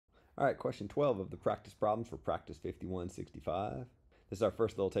All right, question 12 of the practice problems for practice 5165. This is our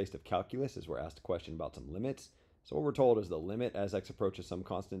first little taste of calculus as we're asked a question about some limits. So what we're told is the limit as x approaches some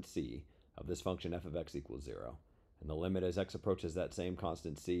constant c of this function f of x equals 0. And the limit as x approaches that same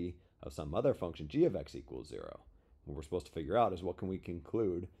constant c of some other function g of x equals 0. What we're supposed to figure out is what can we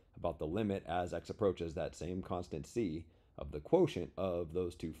conclude about the limit as x approaches that same constant c of the quotient of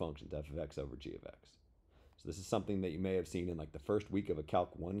those two functions, f of x over g of x. So this is something that you may have seen in like the first week of a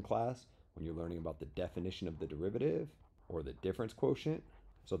Calc 1 class when you're learning about the definition of the derivative or the difference quotient.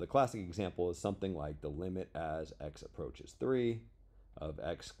 So the classic example is something like the limit as x approaches 3 of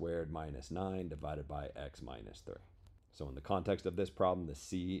x squared minus 9 divided by x minus 3. So in the context of this problem, the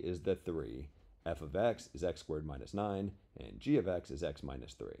c is the 3, f of x is x squared minus 9, and g of x is x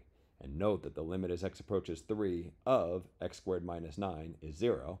minus 3. And note that the limit as x approaches 3 of x squared minus 9 is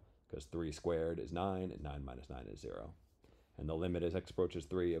 0, because 3 squared is 9, and 9 minus 9 is 0. And the limit as x approaches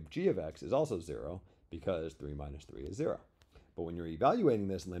 3 of g of x is also 0, because 3 minus 3 is 0. But when you're evaluating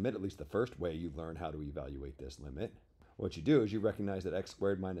this limit, at least the first way you learn how to evaluate this limit, what you do is you recognize that x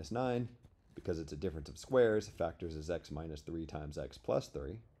squared minus 9, because it's a difference of squares, factors as x minus 3 times x plus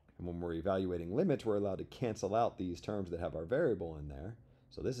 3. And when we're evaluating limits, we're allowed to cancel out these terms that have our variable in there.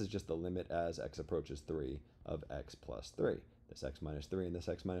 So this is just the limit as x approaches 3 of x plus 3. This x minus 3 and this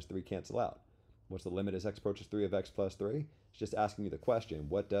x minus 3 cancel out. What's the limit as x approaches 3 of x plus 3? It's just asking you the question,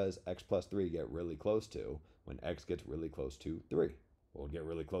 what does x plus 3 get really close to when x gets really close to 3? Well, it'll get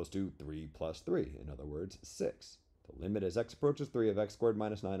really close to 3 plus 3, in other words, 6. The limit as x approaches 3 of x squared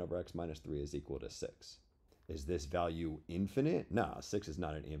minus 9 over x minus 3 is equal to 6. Is this value infinite? Nah, 6 is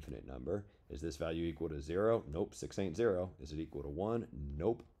not an infinite number. Is this value equal to 0? Nope, 6 ain't 0. Is it equal to 1?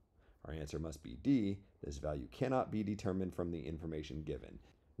 Nope. Our answer must be D. This value cannot be determined from the information given.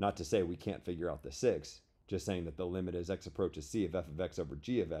 Not to say we can't figure out the 6, just saying that the limit as x approaches c of f of x over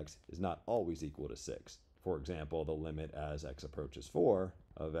g of x is not always equal to 6. For example, the limit as x approaches 4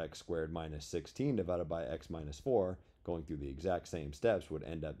 of x squared minus 16 divided by x minus 4, going through the exact same steps, would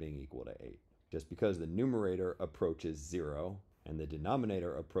end up being equal to 8. Just because the numerator approaches 0 and the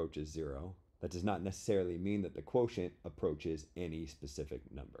denominator approaches 0, that does not necessarily mean that the quotient approaches any specific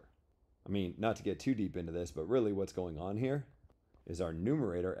number. I mean, not to get too deep into this, but really what's going on here is our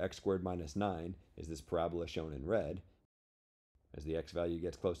numerator, x squared minus 9, is this parabola shown in red. As the x value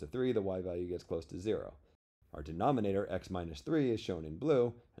gets close to 3, the y value gets close to 0. Our denominator, x minus 3, is shown in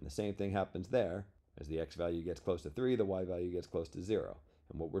blue, and the same thing happens there. As the x value gets close to 3, the y value gets close to 0.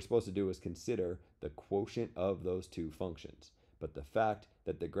 And what we're supposed to do is consider the quotient of those two functions. But the fact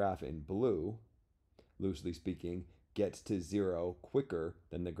that the graph in blue, loosely speaking, gets to 0 quicker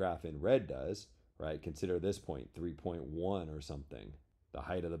than the graph in red does, right? Consider this point, 3.1 or something. The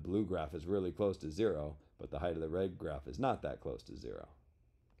height of the blue graph is really close to 0, but the height of the red graph is not that close to 0.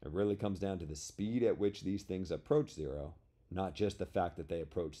 It really comes down to the speed at which these things approach 0, not just the fact that they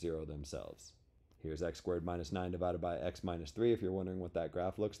approach 0 themselves. Here's x squared minus 9 divided by x minus 3, if you're wondering what that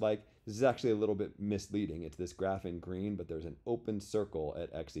graph looks like. This is actually a little bit misleading. It's this graph in green, but there's an open circle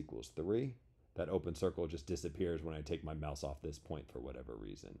at x equals 3. That open circle just disappears when I take my mouse off this point for whatever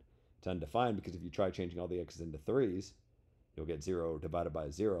reason. It's undefined because if you try changing all the x's into 3's, you'll get 0 divided by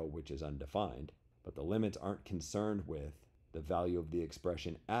 0, which is undefined. But the limits aren't concerned with the value of the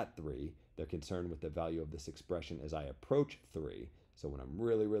expression at 3. They're concerned with the value of this expression as I approach 3. So when I'm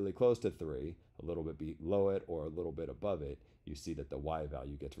really, really close to 3, a little bit below it or a little bit above it, you see that the y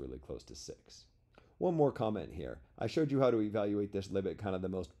value gets really close to 6. One more comment here. I showed you how to evaluate this limit kind of the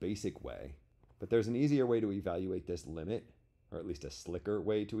most basic way. But there's an easier way to evaluate this limit, or at least a slicker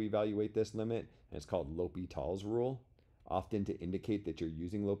way to evaluate this limit, and it's called L'Hopital's rule. Often to indicate that you're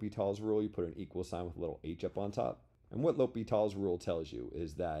using L'Hopital's rule, you put an equal sign with a little h up on top. And what L'Hopital's rule tells you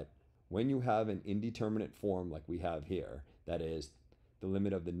is that when you have an indeterminate form like we have here, that is, the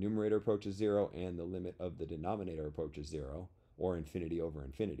limit of the numerator approaches 0 and the limit of the denominator approaches 0, or infinity over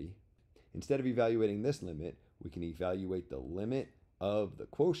infinity, instead of evaluating this limit, we can evaluate the limit of the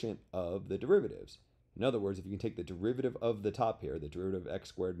quotient of the derivatives. In other words, if you can take the derivative of the top here, the derivative of x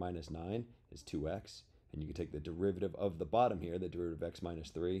squared minus 9 is 2x, and you can take the derivative of the bottom here, the derivative of x minus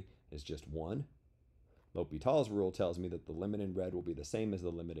 3 is just 1. L'Hopital's rule tells me that the limit in red will be the same as the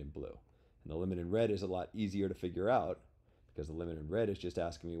limit in blue. And the limit in red is a lot easier to figure out because the limit in red is just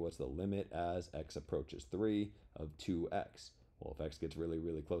asking me what's the limit as x approaches 3 of 2x. Well, if x gets really,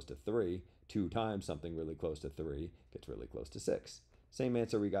 really close to 3, 2 times something really close to 3 gets really close to 6. Same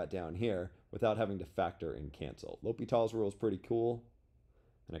answer we got down here without having to factor and cancel. L'Hopital's rule is pretty cool,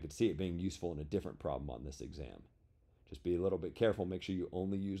 and I could see it being useful in a different problem on this exam. Just be a little bit careful. Make sure you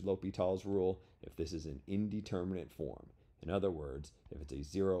only use L'Hopital's rule if this is an indeterminate form. In other words, if it's a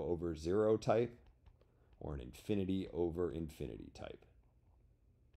 0 over 0 type or an infinity over infinity type.